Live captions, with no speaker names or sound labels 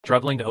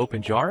Struggling to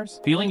open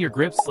jars? Feeling your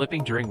grip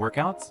slipping during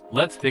workouts?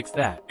 Let's fix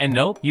that. And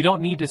nope, you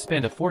don't need to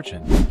spend a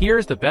fortune.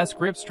 Here's the best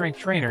grip strength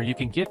trainer you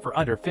can get for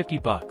under 50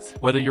 bucks.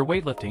 Whether you're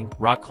weightlifting,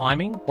 rock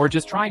climbing, or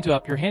just trying to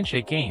up your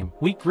handshake game,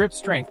 weak grip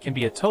strength can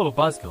be a total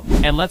buzzkill.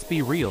 And let's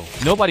be real,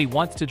 nobody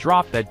wants to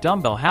drop that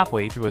dumbbell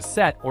halfway through a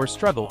set or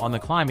struggle on the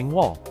climbing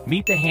wall.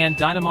 Meet the Hand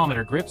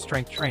Dynamometer Grip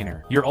Strength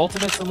Trainer, your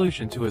ultimate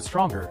solution to a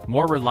stronger,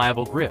 more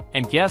reliable grip.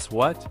 And guess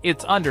what?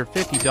 It's under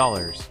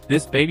 $50.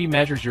 This baby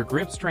measures your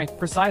grip strength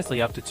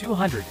precisely up to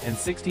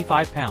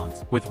 265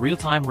 pounds, with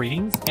real-time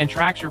readings and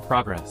tracks your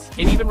progress.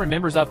 It even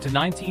remembers up to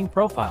 19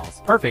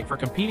 profiles, perfect for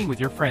competing with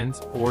your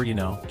friends or,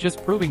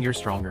 just proving you're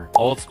stronger.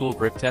 Old-school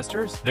grip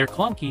testers? They're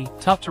clunky,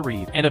 tough to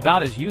read, and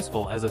about as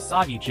useful as a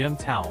soggy gym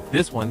towel.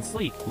 This one's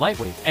sleek,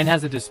 lightweight, and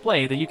has a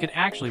display that you can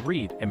actually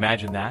read.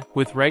 Imagine that.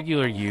 With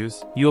regular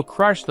use, you'll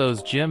crush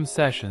those gym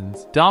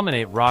sessions,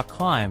 dominate rock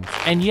climbs,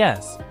 and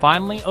yes,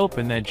 finally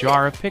open that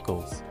jar of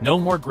pickles. No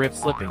more grip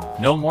slipping,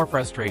 no more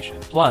frustration.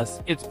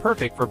 Plus, it's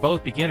perfect for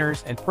both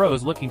beginners and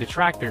pros looking to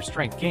track their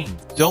strength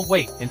gains. Don't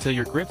wait until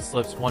your grip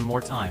slips one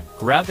more time.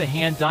 Grab the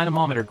Hand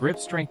Dynamometer Grip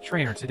Strength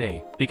Trainer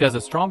today, because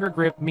a stronger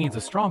grip means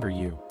a stronger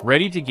you.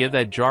 Ready to give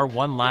that jar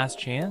one last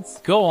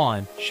chance? Go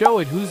on, show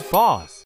it who's boss.